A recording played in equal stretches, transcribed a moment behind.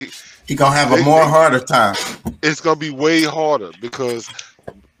He gonna have a more harder time. It's gonna be way harder because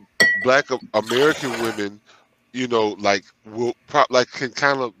Black American women, like like can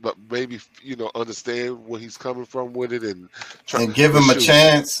kind of maybe understand where he's coming from with it and try and give but him a shoot,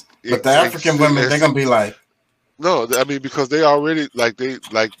 chance. But the African women, they're gonna be like, no, I mean because they already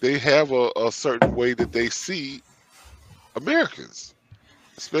they have a certain way that they see Americans,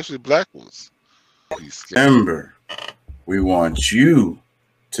 especially black ones. remember, we want you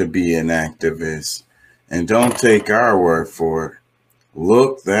to be an activist, and don't take our word for it.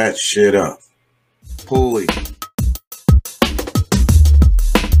 Look that shit up. Pulley.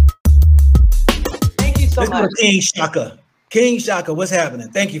 Thank you so much. King Shaka. King Shaka, what's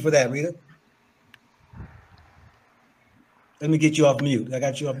happening? Thank you for that, Rita. Let me get you off mute. I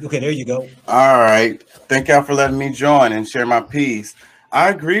got you up. Okay, there you go. All right. Thank y'all for letting me join and share my piece. I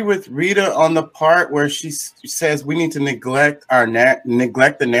agree with Rita on the part where she says we need to neglect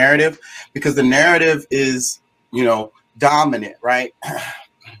the narrative because the narrative is, dominant, right?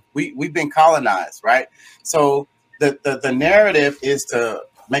 We've been colonized, right? So the narrative is to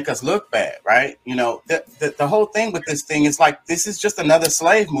make us look bad, right? The whole thing with this thing is like this is just another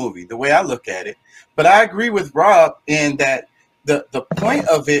slave movie, the way I look at it. But I agree with Rob in that the point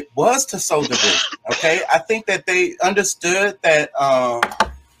of it was to sow division. Okay, I think that they understood that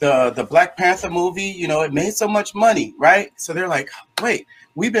the Black Panther movie, it made so much money, right? So they're like, wait,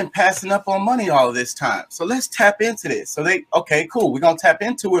 we've been passing up on money all of this time, so let's tap into this. So okay, cool, we're gonna tap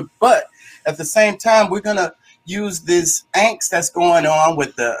into it, but at the same time, we're gonna use this angst that's going on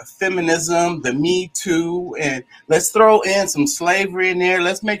with the feminism, the Me Too, and let's throw in some slavery in there.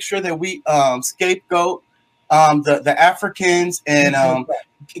 Let's make sure that we scapegoat the Africans and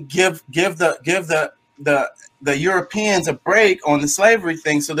give the Europeans a break on the slavery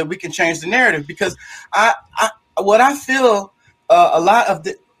thing so that we can change the narrative. Because what I feel a lot of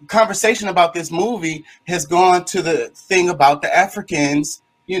the conversation about this movie has gone to the thing about the Africans,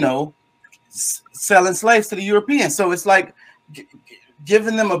 selling slaves to the Europeans. So it's like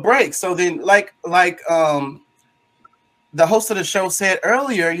giving them a break. So then like the host of the show said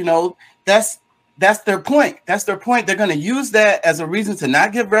earlier, that's their point. That's their point. They're going to use that as a reason to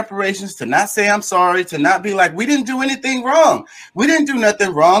not give reparations, to not say I'm sorry, to not be like, we didn't do anything wrong. We didn't do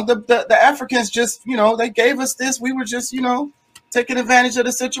nothing wrong. The Africans just, they gave us this. We were just, taking advantage of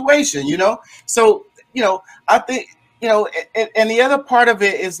the situation, So, I think, and the other part of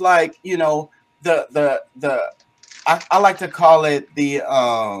it is like, I like to call it the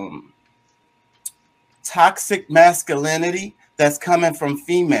toxic masculinity that's coming from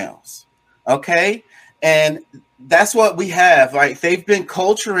females. Okay. And that's what we have, right? They've been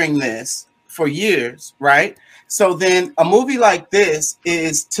culturing this for years, right? So then a movie like this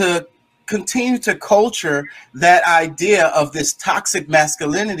is to continue to culture that idea of this toxic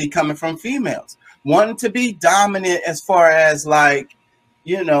masculinity coming from females, wanting to be dominant as far as like,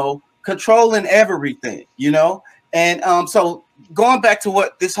 controlling everything, And so going back to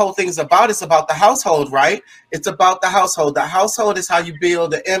what this whole thing is about, it's about the household, right? It's about the household. The household is how you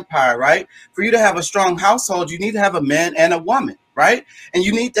build the empire, right? For you to have a strong household, you need to have a man and a woman, right? And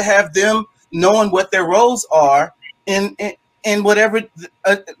you need to have them knowing what their roles are in whatever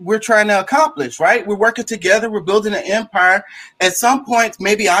we're trying to accomplish, right? We're working together. We're building an empire. At some point,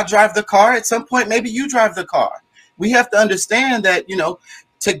 maybe I drive the car. At some point, maybe you drive the car. We have to understand that,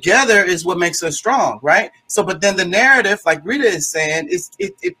 together is what makes us strong, right? So, but then the narrative, like Rita is saying, is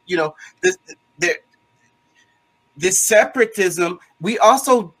this separatism. We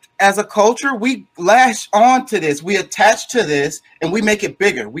also, as a culture, we lash on to this. We attach to this, and we make it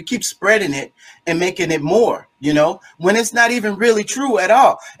bigger. We keep spreading it and making it more. When it's not even really true at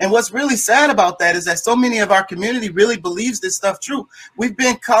all. And what's really sad about that is that so many of our community really believes this stuff true. We've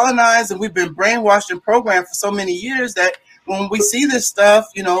been colonized and we've been brainwashed and programmed for so many years that when we see this stuff,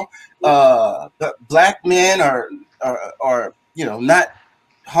 the black men are not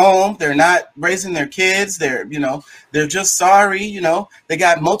home. They're not raising their kids. They're just sorry. They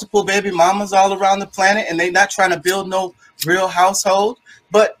got multiple baby mamas all around the planet, and they're not trying to build no real household.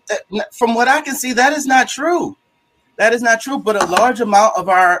 But from what I can see, that is not true. That is not true. But a large amount of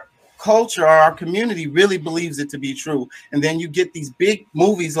our culture or our community really believes it to be true. And then you get these big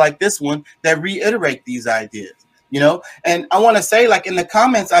movies like this one that reiterate these ideas. And I want to say, like in the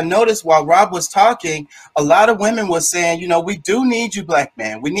comments, I noticed while Rob was talking, a lot of women was saying, we do need you, black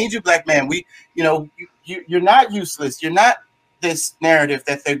man. We need you, black man. You're not useless. You're not this narrative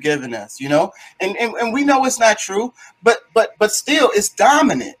that they're giving us, and we know it's not true, but still it's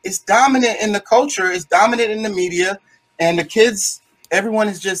dominant. It's dominant in the culture. It's dominant in the media, and the kids, everyone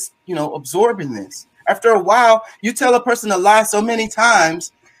is just, absorbing this. After a while, you tell a person a lie so many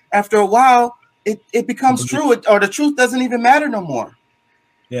times, after a while, it becomes true, or the truth doesn't even matter no more.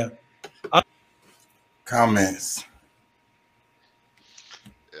 Yeah. Comments.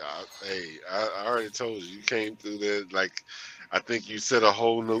 Hey, I already told you, you came through there. Like, I think you set a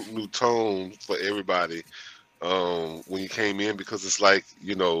whole new tone for everybody when you came in, because it's like,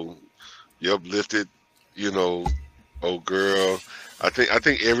 you know, you uplifted, you know, oh girl. I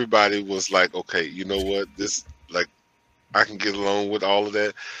think everybody was like, okay, you know what, this, like, I can get along with all of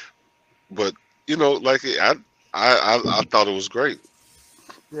that. But you know, like, I thought it was great.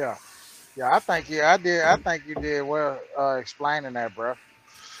 Yeah, yeah. I think I did. I think you did well explaining that, bro.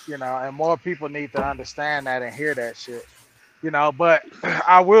 You know, and more people need to understand that and hear that shit. You know, but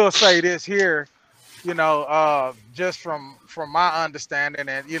I will say this here. You know, just from my understanding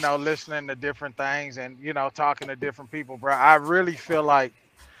and you know listening to different things and you know talking to different people, bro. I really feel like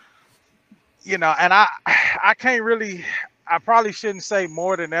you know, and I can't really. I probably shouldn't say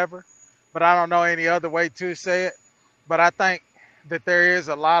more than ever, but I don't know any other way to say it. But I think that there is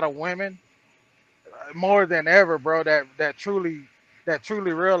a lot of women more than ever, bro, that truly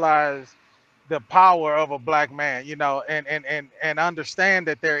realize the power of a black man, you know, and understand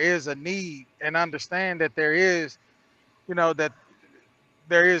that there is a need and understand that there is, you know, that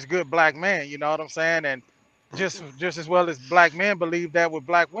there is good black men, you know what I'm saying? And just as well as black men believe that with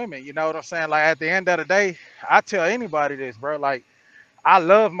black women, you know what I'm saying? Like at the end of the day, I tell anybody this, bro, like I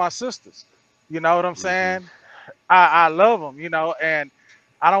love my sisters. You know what I'm Hmm. saying? I love them, you know, and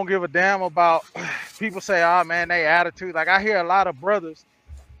I don't give a damn about people say, oh man, they attitude. Like I hear a lot of brothers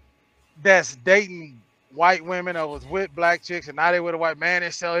that's dating white women or was with black chicks and now they with a white man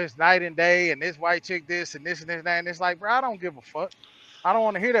and so it's night and day and this white chick this and this and this and that. And it's like, bro, I don't give a fuck. I don't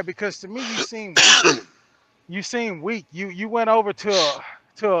want to hear that because to me you seem weak. You seem weak. You went over to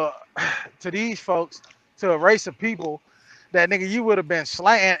to these folks, to a race of people that nigga you would have been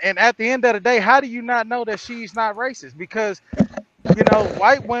slain. And at the end of the day, how do you not know that she's not racist? Because you know,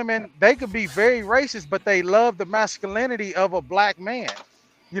 white women, they could be very racist, but they love the masculinity of a black man.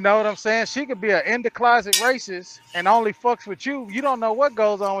 You know what I'm saying? She could be an in the closet racist and only fucks with you. You don't know what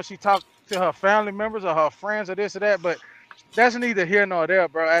goes on when she talks to her family members or her friends or this or that, but that's neither here nor there,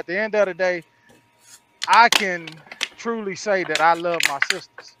 bro. At the end of the day, I can truly say that I love my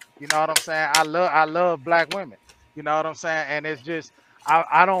sisters. You know what I'm saying? I love black women. You know what I'm saying? And it's just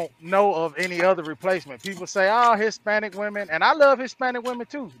I don't know of any other replacement. People say, oh, Hispanic women, and I love Hispanic women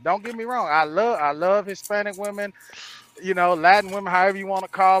too. Don't get me wrong. I love Hispanic women, you know, Latin women, however you want to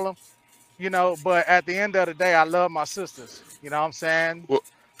call them, you know, but at the end of the day, I love my sisters. You know what I'm saying? Well,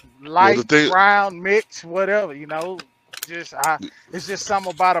 well, the Light, thing, brown, mix, whatever, you know. Just I it's just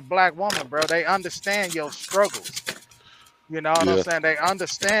something about a black woman, bro. They understand your struggles. You know what I'm yeah, saying? They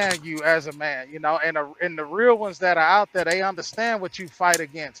understand you as a man, you know, and the real ones that are out there, they understand what you fight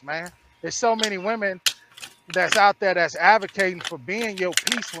against, man. There's so many women that's out there that's advocating for being your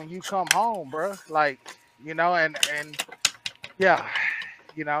peace when you come home, bro. Like, you know, and yeah,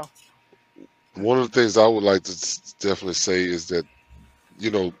 you know, one of the things I would like to definitely say is that,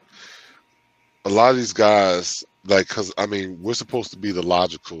 you know, a lot of these guys, like, because I mean, we're supposed to be the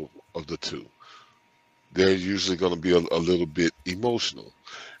logical of the two. They're usually going to be a little bit emotional,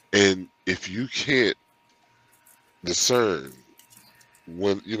 and if you can't discern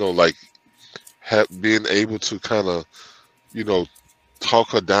when, you know, like, being able to kind of, you know, talk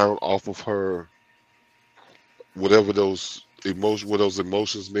her down off of her, whatever where those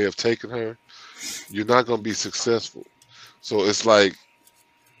emotions may have taken her, you're not going to be successful. So it's like,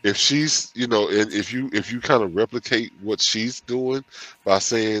 if she's, you know, and if you kind of replicate what she's doing by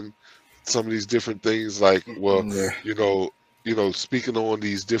saying some of these different things, like, well, Yeah. you know, speaking on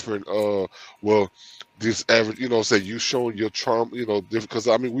these different, well, this average, you know, say you showing your trauma, you know, different, because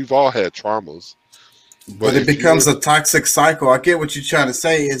I mean, we've all had traumas, But but it if you're, becomes a toxic cycle. I get what you're trying to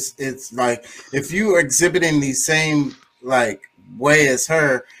say. It's like if you are exhibiting the same like way as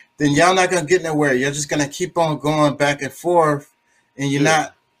her, then y'all not gonna get nowhere. You're just gonna keep on going back and forth, and yeah,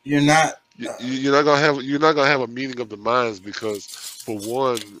 you're not. you're not gonna have a meeting of the minds, because for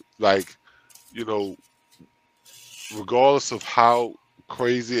one, like, you know, regardless of how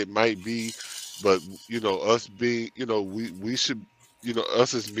crazy it might be, but you know, us being, you know, we should, you know,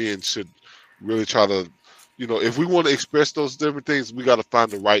 us as men should really try to, you know, if we want to express those different things, we got to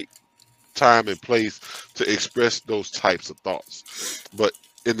find the right time and place to express those types of thoughts. But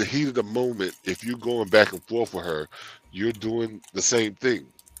in the heat of the moment, if you're going back and forth with her, you're doing the same thing.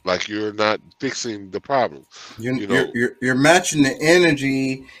 Like, you're not fixing the problem, You're, you you're know, you're you're matching the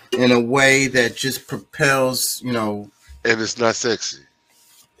energy in a way that just propels. and it's not sexy.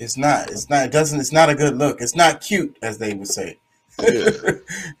 It's not. It doesn't. It's not a good look. It's not cute, as they would say. Yeah.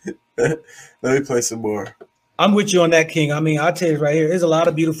 Let me play some more. I'm with you on that, King. I mean, I'll tell you right here, there's a lot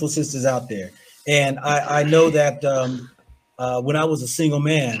of beautiful sisters out there. And I know that when I was a single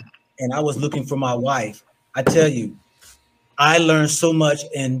man and I was looking for my wife, I tell you, I learned so much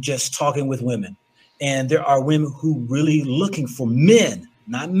in just talking with women. And there are women who really looking for men,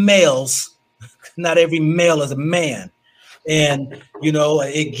 not males. Not every male is a man. And, you know,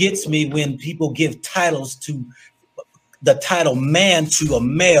 it gets me when people give titles to the title man to a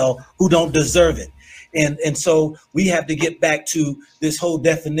male who don't deserve it. And so we have to get back to this whole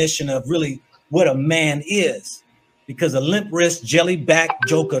definition of really what a man is, because a limp wrist jelly back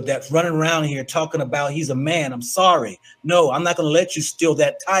joker that's running around here talking about he's a man, I'm sorry, no, I'm not going to let you steal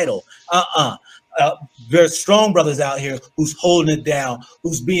that title. There's strong brothers out here who's holding it down,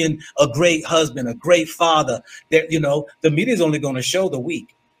 who's being a great husband, a great father. That, you know, the media is only going to show the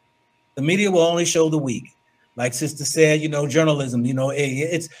weak. The media will only show the weak. Like sister said, you know, journalism, you know,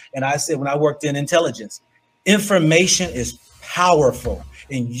 it's, and I said when I worked in intelligence, information is powerful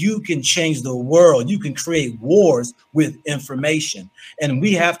and you can change the world. You can create wars with information. And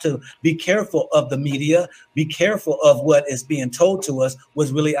we have to be careful of the media, be careful of what is being told to us,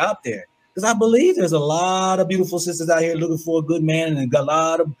 what's really out there. Because I believe there's a lot of beautiful sisters out here looking for a good man, and a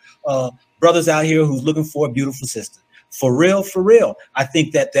lot of brothers out here who's looking for a beautiful sister. For real, for real. I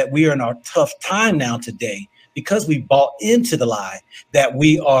think that we are in our tough time now today, because we bought into the lie that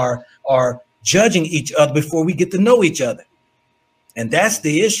we are judging each other before we get to know each other. And that's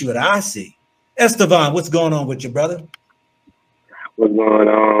the issue that I see. Estevan, what's going on with you, brother? What's going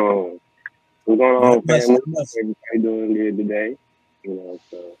on? What's going on, family? Everybody doing good today? You know,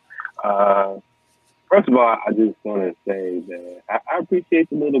 so first of all, I just want to say that I appreciate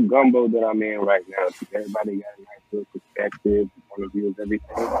the little gumbo that I'm in right now, because everybody got a nice little perspective, point of view of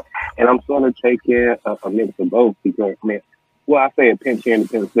everything. And I'm sort of taking a mix of both, because, I mean, well, I say a pinch here and a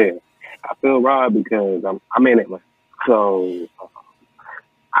pinch there. I feel wrong because I'm in Atlanta. So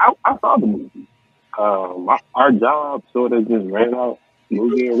I saw the movie. Our job sort of just ran out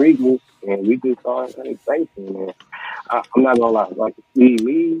movie and Regal, and we just saw it in station. And I'm not gonna lie, like,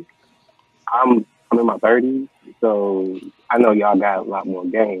 me, I'm in my 30s, so I know y'all got a lot more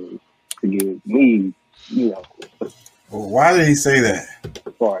games to give me, you know. Well, why did he say that?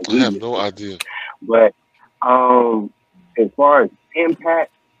 As far as I have no idea. But as far as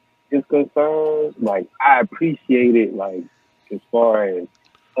impact is concerned, like, I appreciate it, like, as far as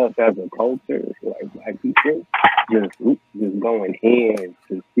us as a culture, like Black people, just going in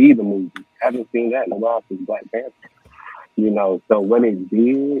to see the movie. I haven't seen that in a while since Black Panther. You know, so what it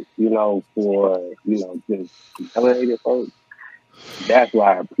did, you know, for, you know, just melanated folks, that's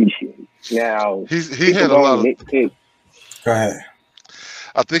why I appreciate it. Now, he had a lot of nitpick. Go ahead.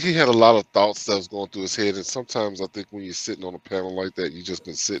 I think he had a lot of thoughts that was going through his head, and sometimes I think when you're sitting on a panel like that, you just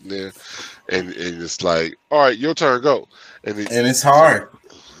been sitting there, and it's like, all right, your turn, go, and it's hard.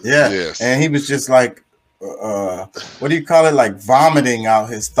 Yeah. Yes. And he was just like, what do you call it? Like vomiting out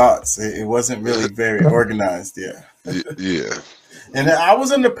his thoughts. It wasn't really very organized. Yeah. Yeah. And I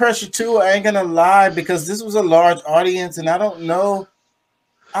was under pressure too. I ain't gonna lie, because this was a large audience, and I don't know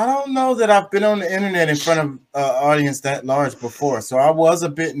that I've been on the internet in front of an audience that large before. So I was a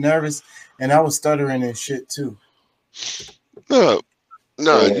bit nervous, and I was stuttering and shit too. No,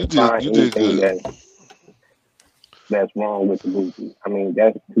 you did good. That's wrong with the movie. I mean,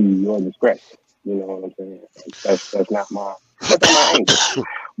 that's to your discretion. You know what I'm saying? That's not my angle.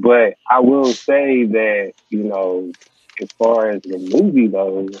 But I will say that, you know, as far as the movie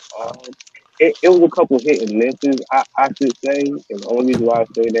though, it was a couple hit and misses, I should say. And the only reason why I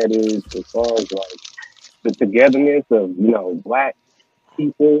say that is, as far as like the togetherness of, you know, Black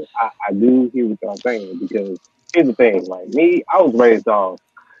people, I do hear what y'all saying, because here's the thing, like me, I was raised off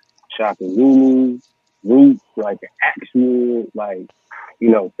Shaka Zulu, Roots, like an actual, like, you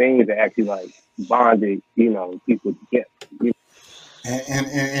know, things that actually like bonded, you know, people together. You know?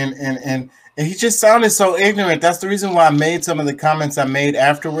 And he just sounded so ignorant. That's the reason why I made some of the comments I made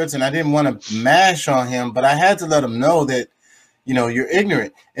afterwards, and I didn't want to mash on him, but I had to let him know that, you know, you're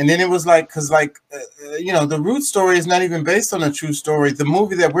ignorant. And then it was like, because like, you know, the Root story is not even based on a true story. The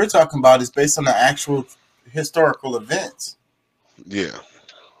movie that we're talking about is based on the actual historical events. Yeah.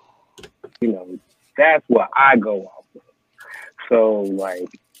 You know, that's what I go off of. So, like,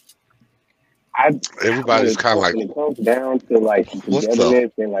 everybody's kind of like, when it comes down to like the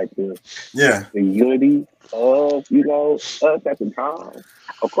togetherness and like the unity of, you know, us at the time.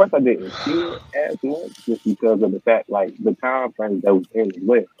 Of course, I didn't feel as much just because of the fact, like, the time frame that was in as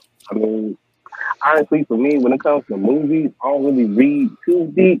well. I mean, honestly, for me, when it comes to movies, I don't really read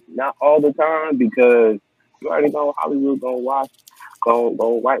too deep, not all the time, because You already know Hollywood gonna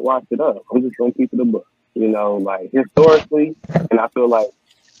whitewash it up. I'm just gonna keep it a book. You know, like historically, and I feel like,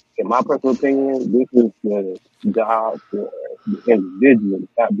 in my personal opinion, this is the job for the individual to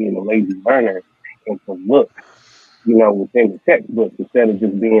stop being a lazy learner and to look, you know, within the textbooks instead of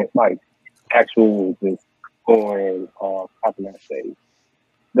just being like actual just going how can I say,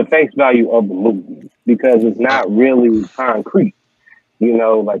 the face value of the movie because it's Uh, not really concrete. You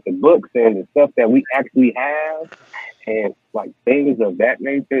know, like the books and the stuff that we actually have and like things of that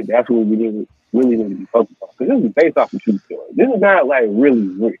nature, that's what we really need to be focused on. Because this is based off a true story. This is not like really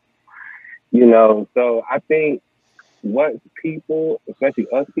real, you know. So I think once people, especially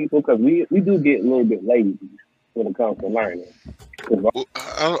us people, because we do get a little bit lazy when it comes to learning. 'Cause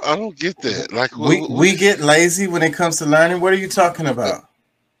I don't get that. Like, We get lazy when it comes to learning. What are you talking about?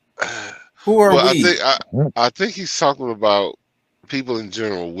 Who are well, we? I think he's talking about people in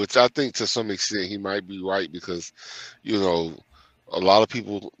general, which I think to some extent he might be right because, you know, a lot of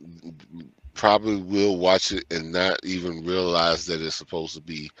people probably will watch it and not even realize that it's supposed to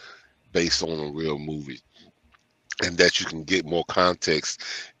be based on a real movie and that you can get more context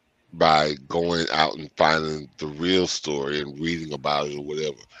by going out and finding the real story and reading about it or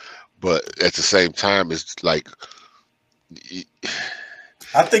whatever. But at the same time, it's like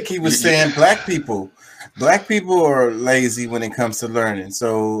I think he was saying black people. Black people are lazy when it comes to learning.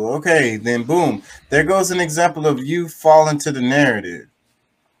 So, okay, then boom. There goes an example of you falling to the narrative.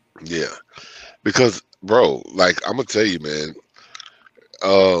 yeah, because bro, like I'm gonna tell you, man.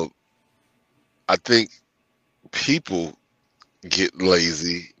 Uh, I think people get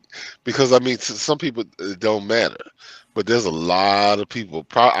lazy because I mean, to some people it don't matter, but there's a lot of people.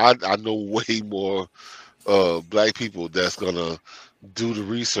 I know way more black people that's gonna do the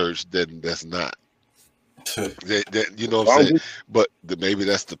research than that's not. That you know what I'm saying, but maybe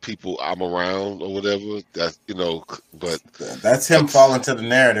that's the people I'm around or whatever. That's you know, but That's him falling to the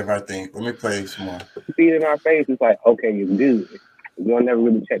narrative. I think. Let me play some more. See it in our face. It's like, okay, it's good. We'll never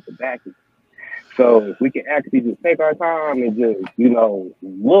really check the back. So if we can actually just take our time and just, you know,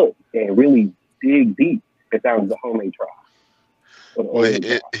 look and really dig deep, it sounds the homemade trial. Well,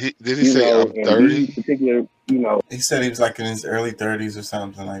 did he say I'm 30? Particular, you know, He said he was like in his early 30s or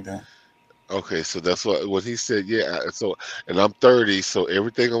something like that. Okay, so that's what he said. Yeah, so and I'm 30, so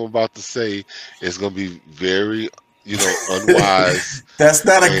everything I'm about to say is gonna be very, you know, unwise. That's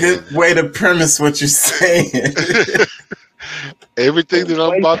not a good way to premise what you're saying. Everything that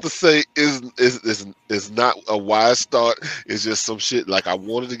I'm about to say is not a wise thought. It's just some shit. Like I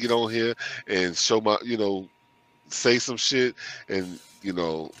wanted to get on here and show my, you know, say some shit and you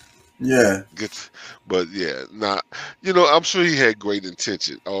know. Yeah. But yeah, not. You know, I'm sure he had great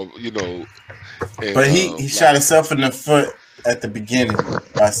intention. You know, and, but he shot himself in the foot at the beginning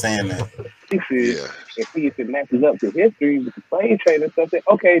by saying that. Yeah. And see if it matches up to history with the slave trade and stuff.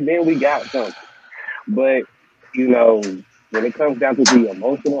 Okay, then we got something. But you know, when it comes down to the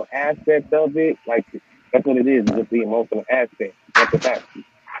emotional aspect of it, like that's what it is. Just the emotional aspect, not the fact.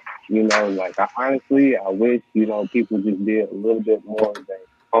 You know, like I wish you know people just did a little bit more of their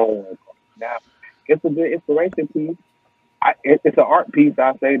homework. Now, it's a good inspiration piece. It's an art piece.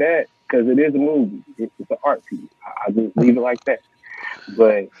 I say that because it is a movie. It's an art piece. I just leave it like that.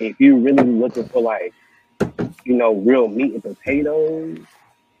 But if you're really looking for like, you know, real meat and potatoes,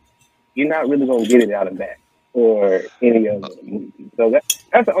 you're not really gonna get it out of that or any other movie. So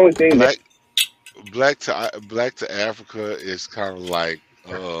that's the only thing. Black to Africa is kind of like.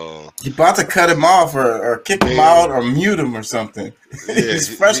 You about to cut him off or kick him out or mute him or something. Yeah,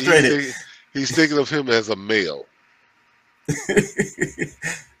 he's frustrated. He's thinking of him as a male.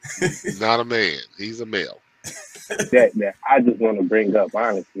 Not a man. He's a male. That I just want to bring up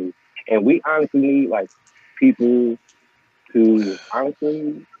honestly. And we honestly need like people to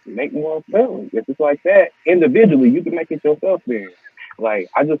honestly make more films. If it's like that, individually you can make it yourself then. Like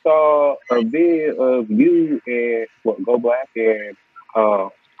I just saw a vid of you and Go Black and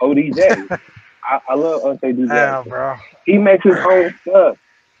ODJ. I love Uncle DJ. Damn, bro. He makes his own stuff.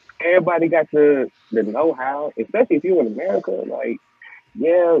 Everybody got the know-how, especially if you're in America. Like,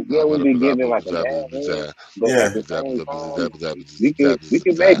 we be giving like a bad hand, but at the same time, we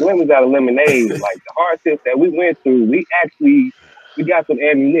can make lemons out of lemonade. Like the hardships that we went through, we got some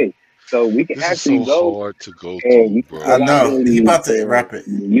ammunition, so we can actually go. Hard to go and through, I know he about to wrap it.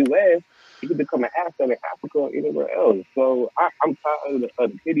 In the U.S., you can become an asset in Africa or anywhere else. So I'm tired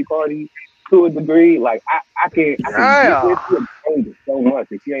of the pity party to a degree. Like I can get with so much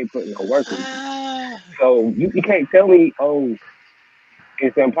if you ain't putting no work in. So you can't tell me,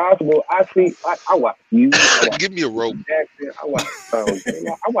 It's impossible. I watch you. I watch Give me a rope. Jackson. I watch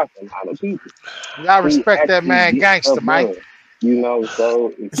I watch a lot of people. Y'all respect that man gangster, Mike. You know,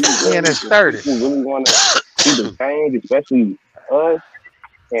 so if you He in his 30s. really want to see the change, especially us,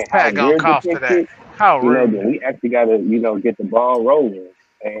 and how Pat gonna we're cough to depicted, that. How you know, rude. then we actually got to, you know, get the ball rolling.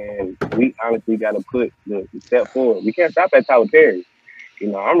 And we honestly got to put the step forward. We can't stop at Tyler Perry. You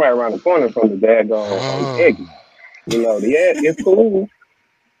know, I'm right around the corner from the daggone Peggy. You know, yeah, it's cool.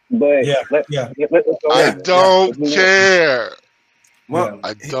 But let's go I don't care. Well,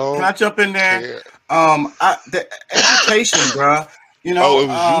 I don't. Can I jump in there? Care. The education, bro. You know,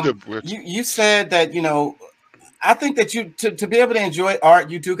 it was you said that, you know, I think that you to be able to enjoy art,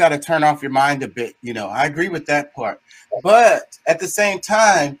 you do got to turn off your mind a bit. You know, I agree with that part. But at the same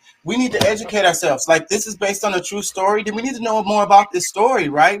time, we need to educate ourselves. Like, this is based on a true story. Then we need to know more about this story,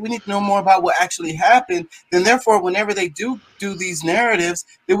 right? We need to know more about what actually happened. Then therefore, whenever they do these narratives,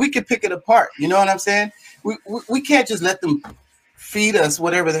 then we can pick it apart. You know what I'm saying? We can't just let them feed us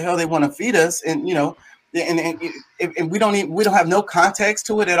whatever the hell they want to feed us, and you know, and we don't have no context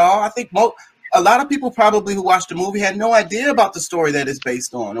to it at all. I think a lot of people probably who watched the movie had no idea about the story that it's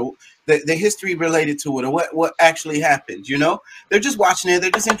based on, or the history related to it, or what actually happened. You know, they're just watching it,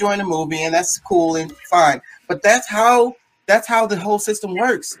 they're just enjoying the movie, and that's cool and fine. But that's how the whole system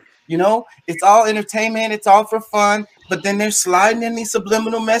works. You know, it's all entertainment, it's all for fun, but then they're sliding in these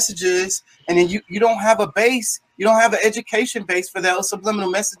subliminal messages, and then you don't have a base, you don't have an education base for those subliminal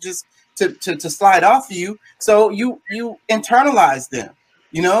messages to slide off of you. So you internalize them.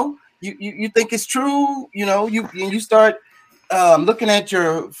 You know, you think it's true. You know, you start looking at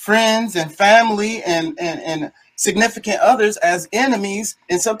your friends and family and significant others as enemies,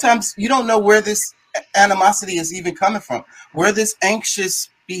 and sometimes you don't know where this animosity is even coming from, where this anxious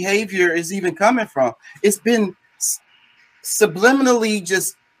behavior is even coming from. It's been subliminally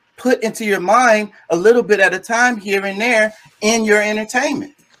just put into your mind a little bit at a time here and there in your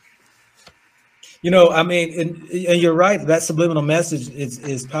entertainment. You know, I mean, and you're right. That subliminal message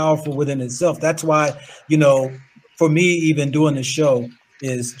is powerful within itself. That's why, you know, for me, even doing the show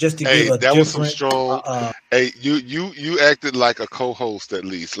is just to give a that different. Was some strong. Hey, you acted like a co-host at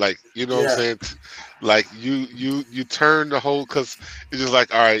least, like, you know what I'm saying. Like you turned the whole, because it's just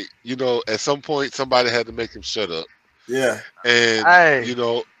like, all right, you know, at some point somebody had to make him shut up. Yeah, and you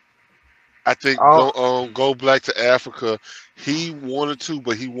know, I think Go Black to Africa, he wanted to,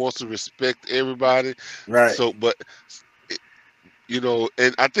 but he wants to respect everybody. Right. So, but you know,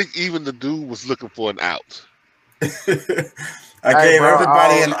 and I think even the dude was looking for an out. I gave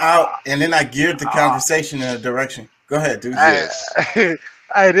everybody an out, and then I geared the conversation in a direction. Go ahead, dude. Yes.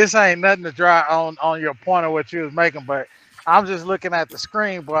 Hey, this ain't nothing to dry on your point of what you was making, but I'm just looking at the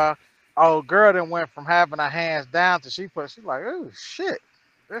screen, boy. Old girl then went from having her hands down to she's like, oh shit,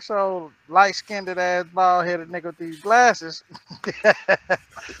 this old light-skinned ass bald-headed nigga with these glasses.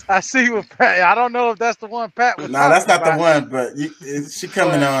 I see what Pat. I don't know if that's the one Pat was. No, that's not the one, but she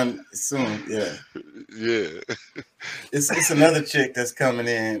coming on soon. Yeah. It's another chick that's coming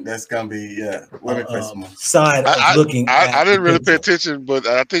in. That's gonna be let me press one. Side of looking. I didn't really pay attention, but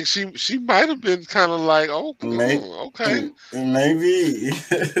I think she might have been kind of like, okay, maybe.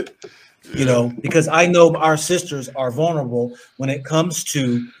 You know, because I know our sisters are vulnerable when it comes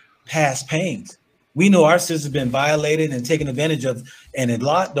to past pains. We know our sisters have been violated and taken advantage of, and a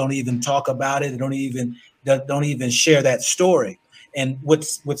lot don't even talk about it. They don't even share that story. And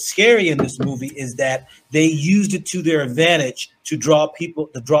what's scary in this movie is that they used it to their advantage to draw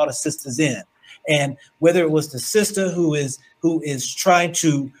the sisters in. And whether it was the sister who is trying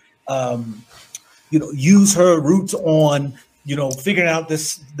to use her roots on, you know, figuring out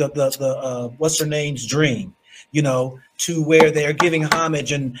the what's her name's dream, you know, to where they're giving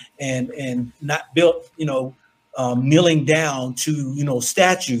homage and not built, you know, kneeling down to, you know,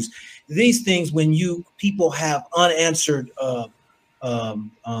 statues. These things, when people have unanswered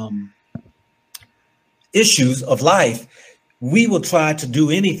issues of life, we will try to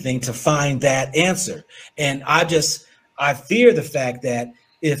do anything to find that answer. And I fear the fact that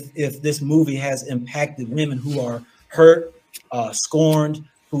if this movie has impacted women who are hurt, scorned,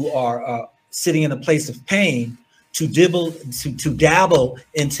 who are sitting in a place of pain, to dabble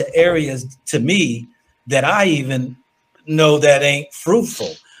into areas, to me, that I even know that ain't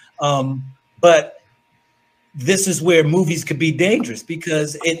fruitful. But this is where movies could be dangerous,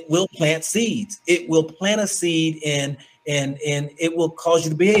 because it will plant seeds. It will plant a seed and it will cause you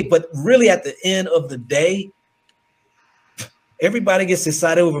to behave. But really, at the end of the day, everybody gets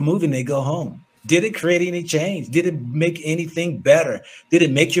excited over a movie and they go home. Did it create any change? Did it make anything better? Did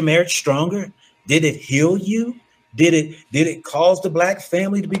it make your marriage stronger? Did it heal you? Did it cause the black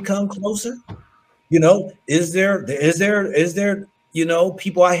family to become closer? You know, is there you know,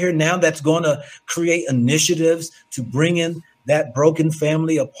 people out here now that's going to create initiatives to bring in that broken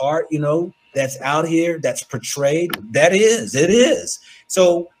family apart, you know, that's out here, that's portrayed? It is.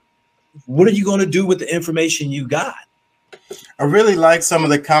 So what are you going to do with the information you got? I really like some of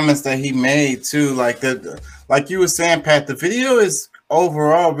the comments that he made too. Like you were saying, Pat, the video is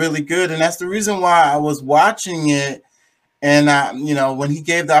overall really good. And that's the reason why I was watching it. And you know, when he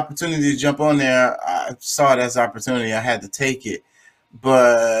gave the opportunity to jump on there, I saw it as an opportunity. I had to take it.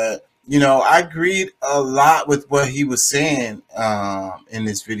 But you know, I agreed a lot with what he was saying in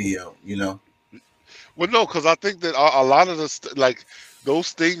this video. You know, well, no, because I think that a lot of like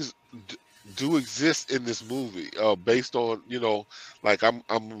those things do exist in this movie, based on, you know, like I'm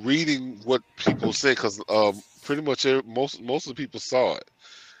reading what people say, because pretty much most of the people saw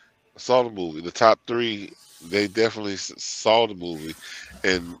the movie. The top 3, they definitely saw the movie,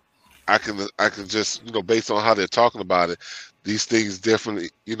 and I can just, you know, based on how they're talking about it, these things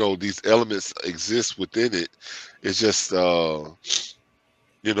definitely, you know, these elements exist within it. It's just,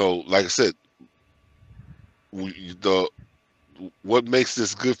 you know, like I said, what makes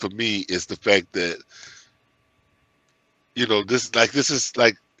this good for me is the fact that, you know, this is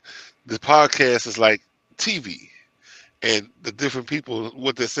like the podcast is like TV, and the different people,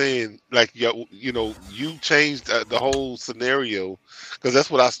 what they're saying, like, you know, you changed the whole scenario, because that's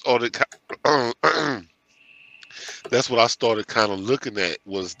what I started. That's what I started kind of looking at,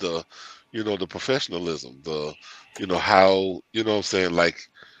 was the, you know, the professionalism, the, you know, how, you know what I'm saying, like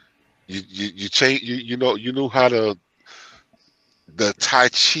you change, you know, you knew how to the Tai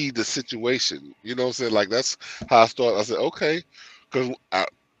Chi the situation, you know what I'm saying, like that's how I started. I said, okay, because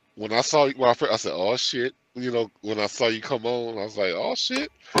when I saw you, when I first, I said, oh shit, you know, when I saw you come on, I was like, oh shit,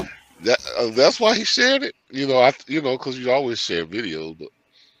 that's why he shared it, you know, you know, because you always share videos, but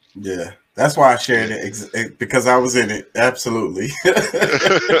yeah, that's why I shared it, because I was in it. Absolutely.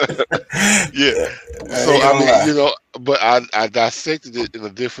 Yeah. So I mean, you know, but I dissected it in a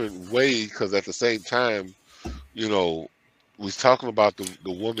different way, because at the same time, you know, we was talking about the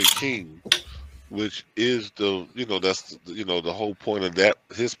woman king, which is the, you know, that's, you know, the whole point of that,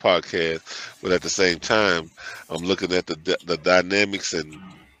 his podcast. But at the same time, I'm looking at the dynamics, and,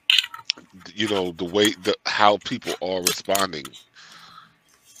 you know, the way how people are responding.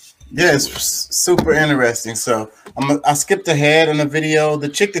 Yeah, it's super interesting. So I skipped ahead on the video. The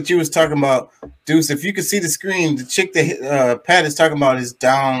chick that you was talking about, Deuce, if you could see the screen, the chick that Pat is talking about is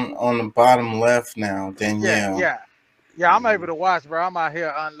down on the bottom left now, Danielle. Yeah, I'm able to watch, bro. I'm out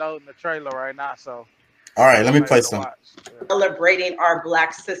here unloading the trailer right now, so. All right, let me play some. Celebrating our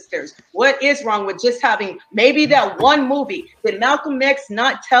black sisters. What is wrong with just having maybe that one movie? Did Malcolm X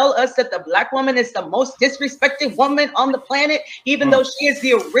not tell us that the black woman is the most disrespected woman on the planet, even though she is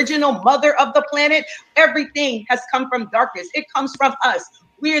the original mother of the planet? Everything has come from darkness. It comes from us.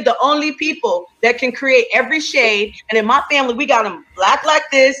 We are the only people that can create every shade. And in my family, we got them black like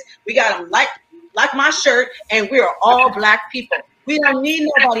this. We got them like my shirt, and we are all black people. We don't need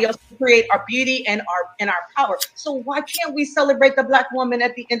nobody else to create our beauty and our power. So why can't we celebrate the black woman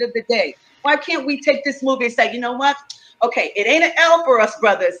at the end of the day? Why can't we take this movie and say, you know what? Okay, it ain't an L for us,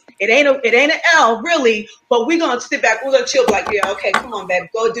 brothers. It ain't an L, really, but we're gonna sit back, we're gonna chill, like, yeah, okay, come on, babe,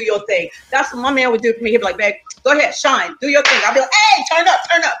 go do your thing. That's what my man would do for me. He'd be like, babe, go ahead, shine, do your thing. I'll be like, hey, turn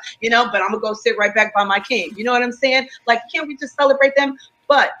up, you know, but I'm gonna go sit right back by my king. You know what I'm saying? Like, can't we just celebrate them?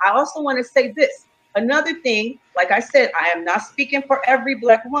 But I also want to say this. Another thing, like I said, I am not speaking for every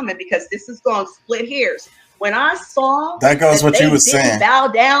black woman, because this is going to split hairs. When I saw that goes what you were saying, bow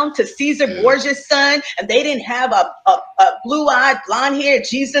down to Caesar Borgia's son, and they didn't have a blue-eyed, blonde-haired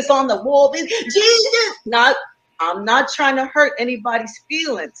Jesus on the wall. Jesus, not. I'm not trying to hurt anybody's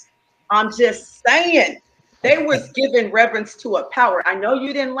feelings. I'm just saying they was giving reverence to a power. I know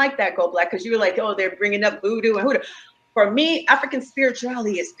you didn't like that, Go Black, because you were like, oh, they're bringing up voodoo and hoodoo. For me, African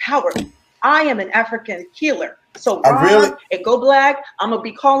spirituality is power. I am an African healer. So Rob and Go Black, I'm going to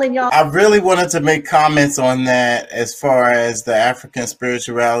be calling y'all. I really wanted to make comments on that as far as the African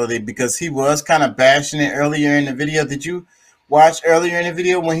spirituality, because he was kind of bashing it earlier in the video. Did you watch earlier in the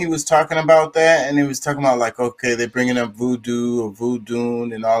video when he was talking about that? And he was talking about, like, okay, they're bringing up voodoo or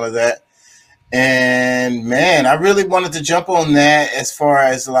voodoo and all of that. And, man, I really wanted to jump on that as far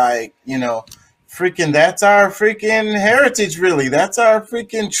as, like, you know, freaking, that's our freaking heritage, really. That's our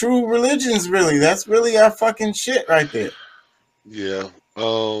freaking true religions, really. That's really our fucking shit right there. Yeah.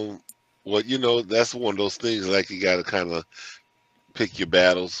 Well, you know, that's one of those things, like, you got to kind of pick your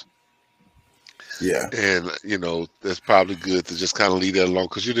battles. Yeah. And that's probably good to just kind of leave that alone,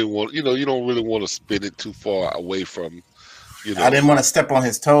 because you didn't want, you don't really want to spin it too far away from, I didn't want to step on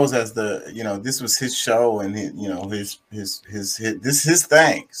his toes as this was his show and this is his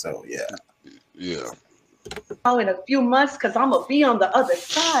thing. So yeah. In a few months, because I'm gonna be on the other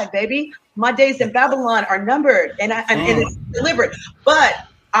side, baby. My days in Babylon are numbered, and it's delivered. But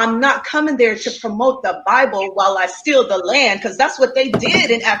I'm not coming there to promote the Bible while I steal the land, because that's what they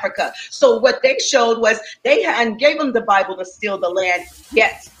did in Africa. So what they showed was they hadn't gave them the Bible to steal the land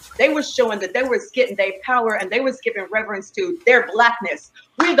yet. They were showing that they was getting their power and they was giving reverence to their blackness.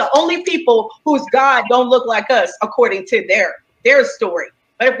 We're the only people whose God don't look like us, according to their story.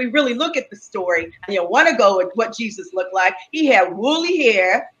 But if we really look at the story, and you want to go with what Jesus looked like, he had woolly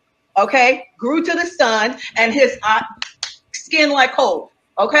hair, okay, grew to the sun, and his skin like coal,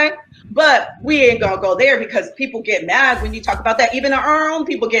 okay? But we ain't gonna go there, because people get mad when you talk about that. Even our own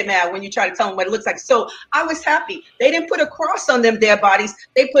people get mad when you try to tell them what it looks like. So I was happy. They didn't put a cross on them, their bodies.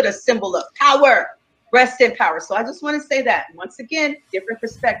 They put a symbol of power, rest in power. So I just want to say that, once again, different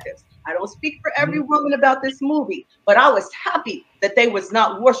perspectives. I don't speak for every woman about this movie, but I was happy that they was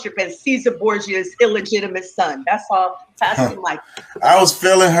not worshiping Caesar Borgia's illegitimate son. That's all. Pastor Mike. I was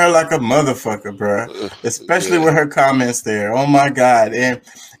feeling her like a motherfucker, bro. Especially with her comments there. Oh my God. And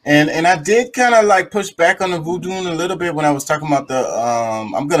I did kind of like push back on the voodoo a little bit when I was talking about the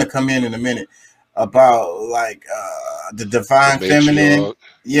I'm gonna come in a minute about like the divine feminine.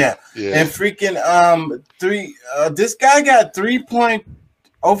 Yeah. And freaking this guy got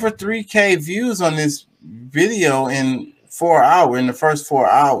over 3K views on this video in 4 hours, in the first 4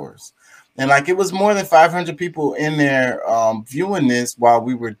 hours. And like it was more than 500 people in there viewing this while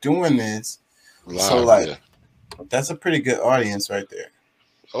we were doing this. Live, so like that's a pretty good audience right there.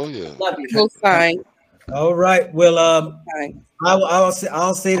 Oh yeah. Love you. Full sign. All right. Well,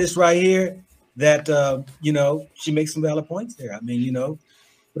 I'll say this right here, that she makes some valid points there. I mean,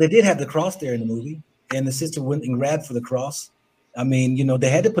 but they did have the cross there in the movie, and the sister went and grabbed for the cross. I mean, they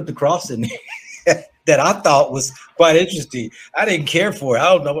had to put the cross in there that I thought was quite interesting. I didn't care for it. I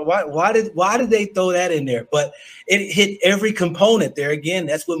don't know why did they throw that in there? But it hit every component there. Again,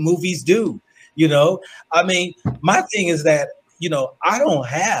 that's what movies do. I mean, my thing is that I don't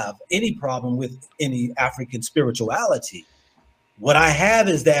have any problem with any African spirituality. What I have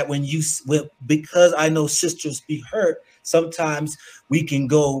is that because I know sisters be hurt, sometimes we can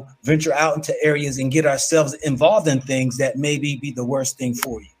go venture out into areas and get ourselves involved in things that maybe be the worst thing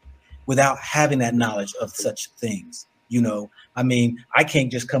for you without having that knowledge of such things. I mean, I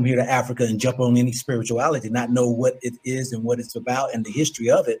can't just come here to Africa and jump on any spirituality, not know what it is and what it's about and the history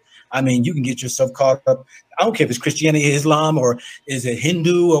of it. I mean, you can get yourself caught up. I don't care if it's Christianity, Islam, or is it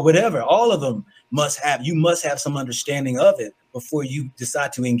Hindu or whatever. All of them must have some understanding of it before you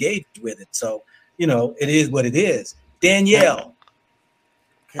decide to engage with it. So, it is what it is. Danielle.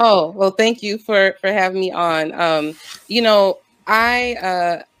 Oh, well, thank you for having me on.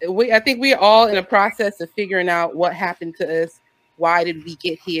 I think we're all in a process of figuring out what happened to us. Why did we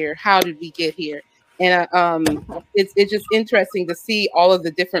get here? How did we get here? And it's just interesting to see all of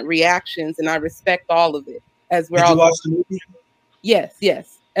the different reactions, and I respect all of it as we're all. Did you watch the movie?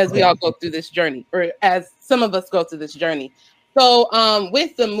 Yes. As we all go through this journey, or as some of us go through this journey. So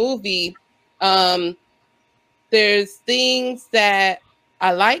with the movie, there's things that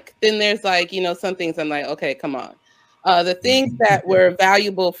I like. Then there's some things I'm like, okay, come on. The things that were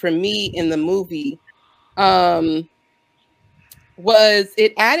valuable for me in the movie was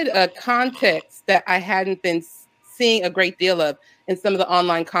it added a context that I hadn't been seeing a great deal of in some of the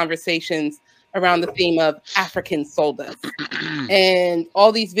online conversations around the theme of African sold us. And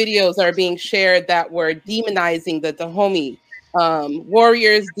all these videos are being shared that were demonizing the Dahomey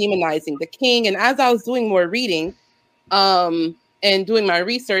warriors, demonizing the king. And as I was doing more reading and doing my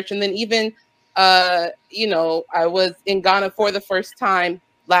research, and then even I was in Ghana for the first time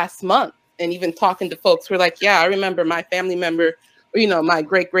last month, and even talking to folks who were like, yeah, I remember my family member, or, my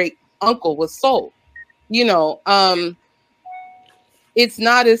great uncle was sold. It's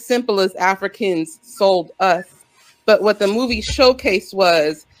not as simple as Africans sold us, but what the movie showcased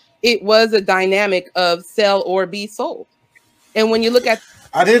was it was a dynamic of sell or be sold. And when you look at,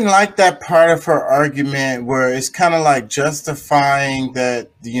 I didn't like that part of her argument where it's kind of like justifying that,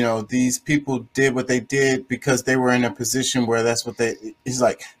 these people did what they did because they were in a position where that's what it's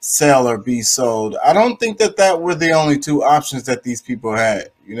like, sell or be sold. I don't think that were the only two options that these people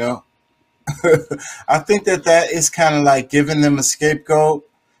had, I think that is kind of like giving them a scapegoat.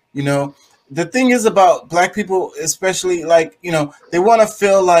 The thing is about Black people, especially they want to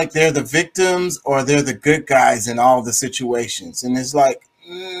feel like they're the victims or they're the good guys in all the situations. And it's like,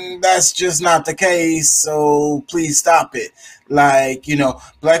 that's just not the case. So please stop it. Like, you know,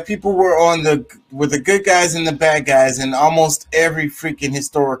 black people were the good guys and the bad guys in almost every freaking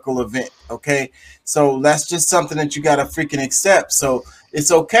historical event. Okay, so that's just something that you gotta freaking accept. So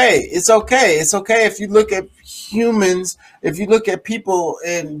it's okay. It's okay. It's okay if you look at humans, if you look at people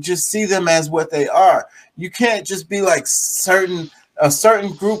and just see them as what they are. You can't just be like a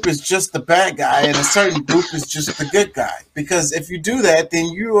certain group is just the bad guy and a certain group is just the good guy. Because if you do that, then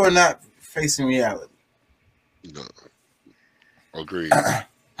you are not facing reality. No. Agreed. At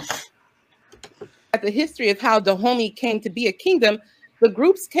the history of how Dahomey came to be a kingdom, the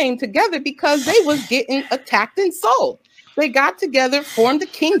groups came together because they was getting attacked and sold. They got together, formed a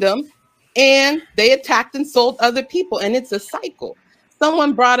kingdom, and they attacked and sold other people. And it's a cycle.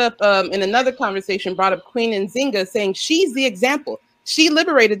 Someone brought up, in another conversation, brought up Queen Nzinga, saying she's the example. She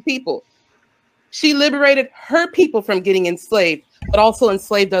liberated people. She liberated her people from getting enslaved, but also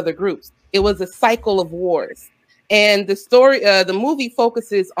enslaved other groups. It was a cycle of wars. And the story, the movie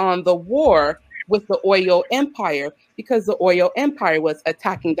focuses on the war with the Oyo Empire, because the Oyo Empire was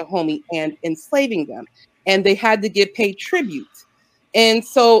attacking Dahomey and enslaving them. And they had to get paid tribute. And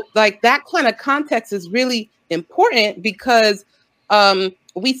so like that kind of context is really important, because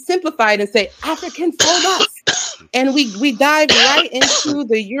we simplified and say Africans sold us, and we dive right into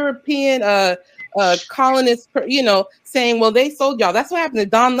the European colonists, you know, saying, well, they sold y'all. That's what happened to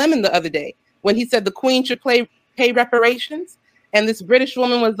Don Lemon the other day when he said the Queen should pay reparations, and this British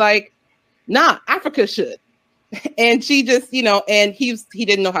woman was like, nah, Africa should. And she just, you know, and he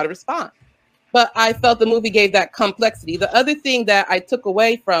didn't know how to respond. But I felt the movie gave that complexity. The other thing that I took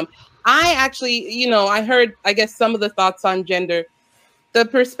away from, I actually, you know, I heard, I guess, some of the thoughts on gender. The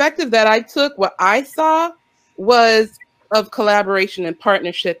perspective that I took, what I saw was of collaboration and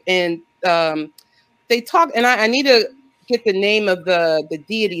partnership. And they talk, and I need to get the name of the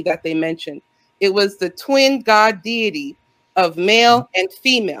deity that they mentioned. It was the twin god deity of male and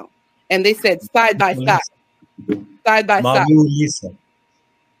female. And they said side by side. Side by side. Mawu Lisa.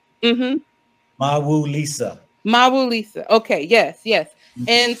 Mm-hmm. Mawu Lisa. Mawu Lisa. Okay, yes.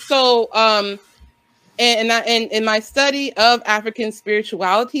 And so and in my study of African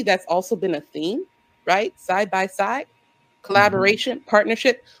spirituality, that's also been a theme, right? Side by side, collaboration,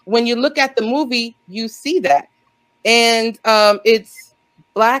 partnership. When you look at the movie, you see that. And it's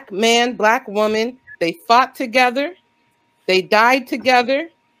black man, black woman. They fought together. They died together.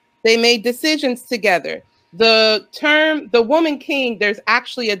 They made decisions together. The term, the woman king, there's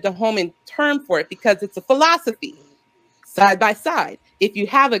actually a Dahomean term for it because it's a philosophy, side by side. If you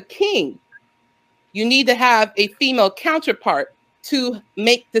have a king, you need to have a female counterpart to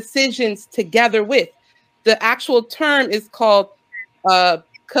make decisions together with. The actual term is called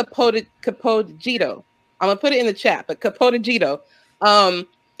Kapodagito. I'm gonna put it in the chat, but Kapodagito. And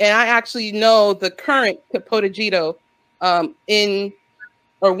I actually know the current Kapodagito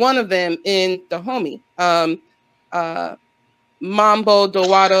or one of them in Dahomey, Mambo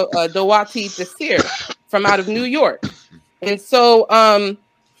Dawati Desir from out of New York. And so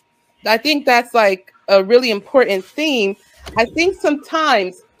I think that's like a really important theme. I think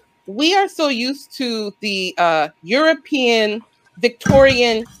sometimes we are so used to the European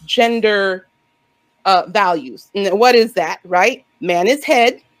Victorian gender values. And what is that, right? Man is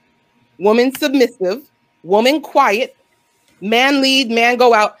head, woman submissive, woman quiet, man lead, man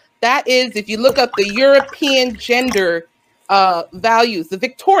go out. That is, if you look up the European gender values, the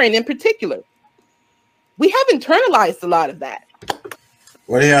Victorian in particular, we have internalized a lot of that.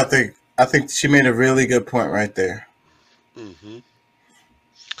 What do y'all think? I think she made a really good point right there. Mm-hmm.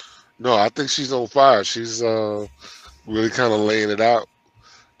 No, I think she's on fire. She's really kind of laying it out.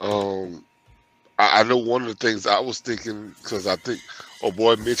 I know one of the things I was thinking, because I think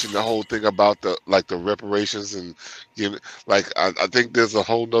boy mentioned the whole thing about the reparations and giving, like I think there's a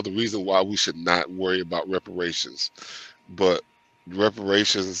whole nother reason why we should not worry about reparations, but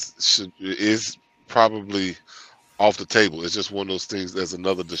reparations is probably off the table. It's just one of those things. There's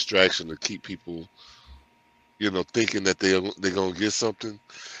another distraction to keep people, you know, thinking that they're gonna get something,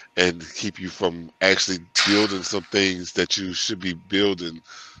 and keep you from actually building some things that you should be building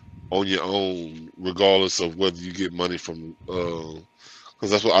on your own, regardless of whether you get money from. Because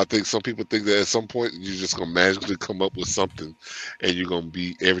that's what I think. Some people think that at some point you're just gonna magically come up with something, and you're gonna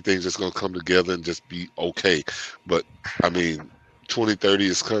be, everything's just gonna come together and just be okay. But I mean, 2030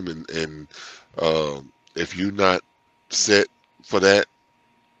 is coming, and if you're not set for that,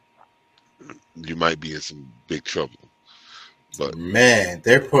 you might be in some big trouble. But man,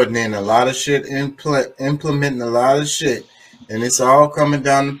 they're putting in a lot of shit, implementing a lot of shit, and it's all coming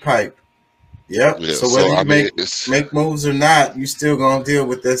down the pipe. Yep. Yeah, So so whether I you mean, it's make moves or not, you still gonna deal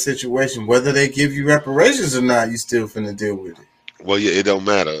with that situation. Whether they give you reparations or not, you still finna deal with it. well, yeah, it don't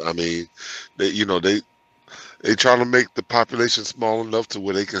matter. I mean, they trying to make the population small enough to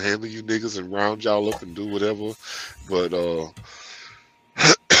where they can handle you niggas and round y'all up and do whatever. But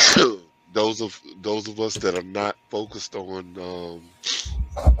those of us that are not focused on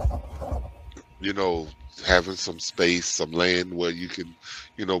you know, having some space, some land where you can,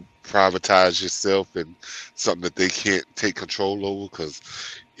 you know, privatize yourself and something that they can't take control over. Because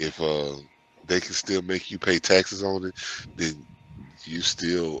if they can still make you pay taxes on it, then you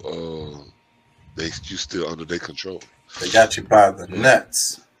still you still under their control. They got you by the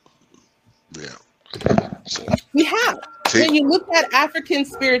nuts. Yeah. So We have. When you look at African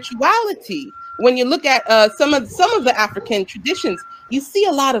spirituality, when you look at some of the African traditions, you see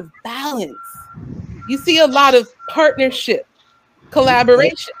a lot of balance. You see a lot of partnership,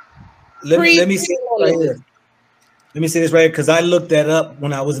 collaboration. Let me say this right here. Let me say this right here, because I looked that up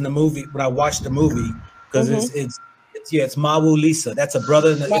when I was in the movie, when I watched the movie, because it's Mawu Lisa. That's a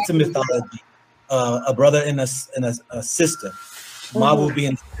brother. It's a mythology. A brother and a sister. Mawu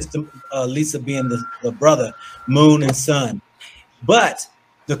being the sister, Lisa being the brother, moon and sun. But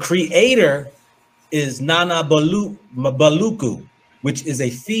the creator is Nana Baluku, which is a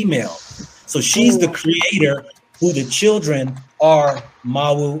female. So she's the creator, who the children are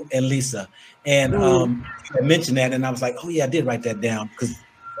Mawu and Lisa. And I mentioned that, and I was like, oh yeah, I did write that down, because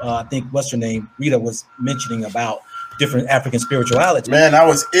I think what's her name, Rita, was mentioning about different African spirituality. Man, I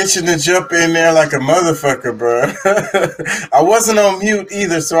was itching to jump in there like a motherfucker, bro. I wasn't on mute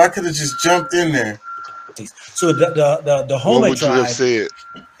either, so I could have just jumped in there. So the Homa what would tribe, you have said?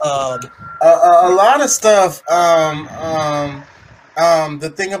 A lot of stuff. The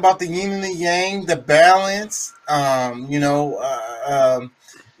thing about the yin and the yang, the balance.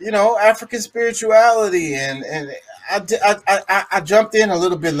 African spirituality, and I jumped in a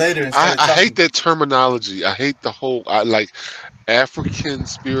little bit later. I hate that terminology. I hate the whole. I like African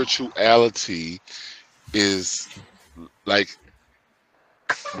spirituality is like.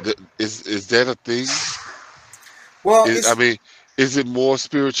 Is that a thing? Well, I mean, is it more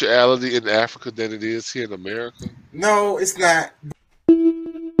spirituality in Africa than it is here in America? No, it's not.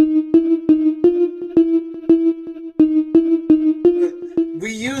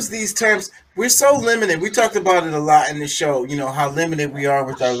 We use these terms. We're so limited. We talked about it a lot in the show, you know, how limited we are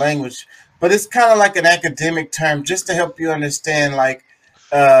with our language. But it's kind of like an academic term just to help you understand, like,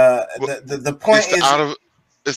 the point is